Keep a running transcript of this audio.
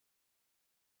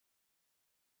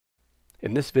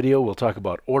In this video, we'll talk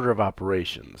about order of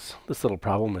operations. This little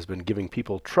problem has been giving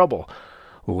people trouble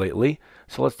lately,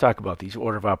 so let's talk about these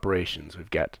order of operations. We've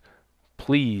got,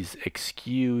 please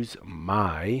excuse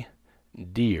my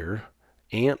dear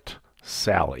Aunt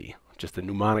Sally. Just a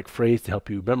mnemonic phrase to help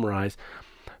you memorize.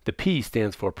 The P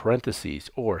stands for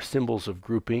parentheses or symbols of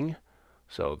grouping,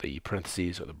 so the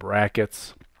parentheses or the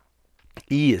brackets.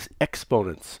 E is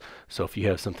exponents, so if you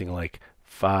have something like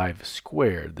 5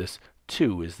 squared, this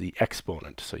 2 is the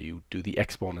exponent, so you do the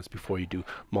exponents before you do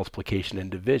multiplication and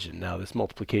division. Now this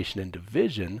multiplication and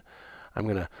division, I'm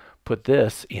going to put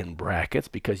this in brackets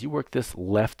because you work this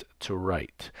left to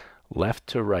right. Left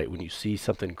to right. When you see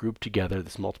something grouped together,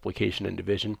 this multiplication and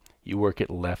division, you work it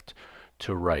left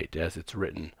to right as it's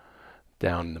written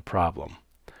down in the problem.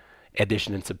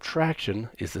 Addition and subtraction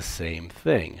is the same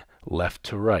thing, left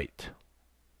to right.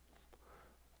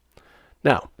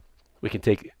 Now, we can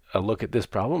take a look at this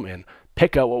problem and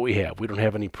pick out what we have. We don't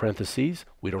have any parentheses,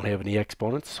 we don't have any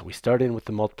exponents, so we start in with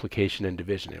the multiplication and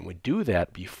division, and we do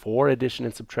that before addition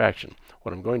and subtraction.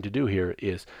 What I'm going to do here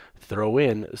is throw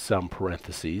in some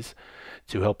parentheses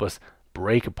to help us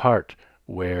break apart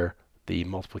where the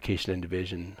multiplication and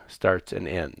division starts and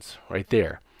ends. Right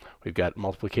there. We've got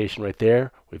multiplication right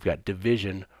there, we've got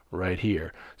division right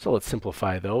here. So let's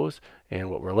simplify those, and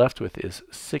what we're left with is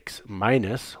 6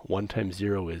 minus 1 times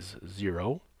 0 is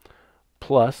 0,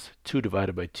 plus 2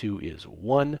 divided by 2 is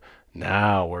 1.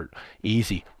 Now we're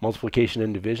easy. Multiplication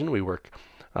and division, we work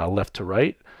left to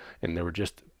right, and there were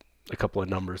just a couple of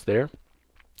numbers there.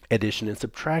 Addition and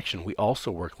subtraction, we also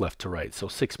work left to right. So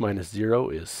 6 minus 0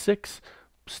 is 6,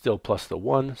 still plus the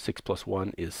 1. 6 plus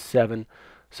 1 is 7.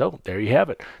 So there you have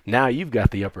it. Now you've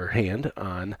got the upper hand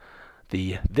on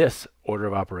this order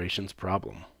of operations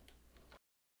problem.